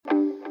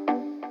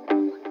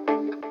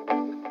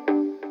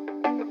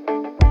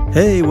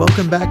Hey,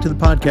 welcome back to the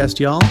podcast,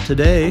 y'all.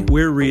 Today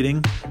we're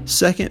reading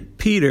 2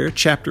 Peter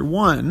chapter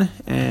 1,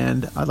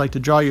 and I'd like to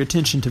draw your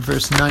attention to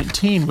verse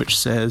 19, which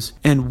says,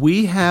 "And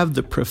we have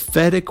the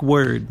prophetic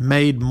word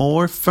made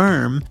more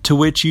firm, to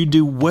which you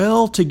do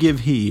well to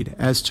give heed,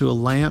 as to a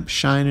lamp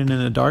shining in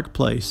a dark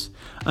place,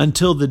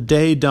 until the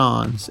day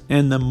dawns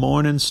and the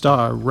morning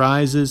star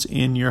rises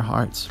in your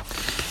hearts."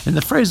 And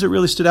the phrase that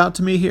really stood out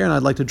to me here, and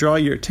I'd like to draw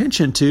your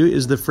attention to,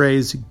 is the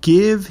phrase,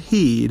 "give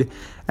heed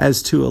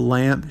as to a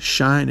lamp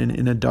shining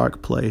in a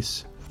dark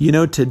place." You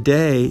know,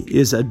 today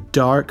is a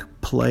dark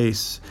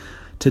place.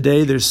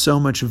 Today there's so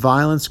much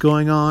violence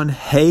going on,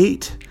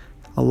 hate.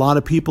 A lot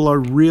of people are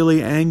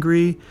really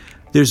angry.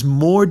 There's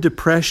more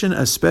depression,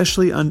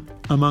 especially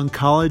among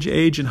college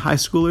age and high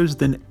schoolers,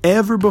 than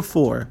ever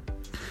before.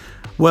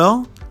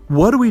 Well,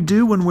 what do we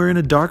do when we're in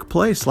a dark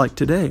place like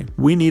today?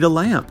 We need a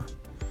lamp.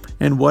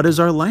 And what is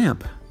our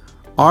lamp?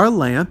 Our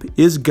lamp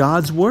is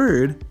God's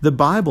Word, the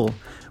Bible.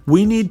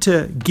 We need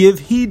to give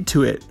heed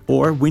to it,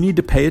 or we need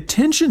to pay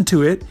attention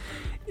to it.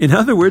 In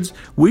other words,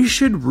 we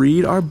should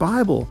read our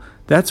Bible.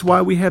 That's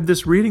why we have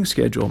this reading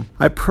schedule.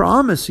 I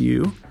promise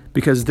you,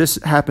 because this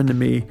happened to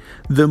me,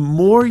 the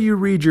more you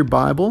read your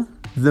Bible,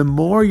 the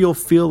more you'll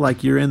feel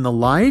like you're in the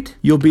light.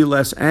 You'll be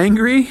less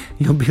angry,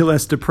 you'll be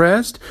less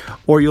depressed,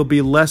 or you'll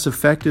be less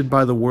affected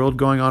by the world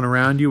going on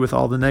around you with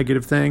all the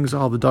negative things,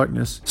 all the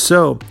darkness.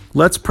 So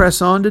let's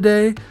press on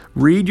today,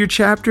 read your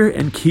chapter,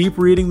 and keep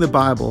reading the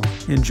Bible.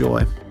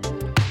 Enjoy.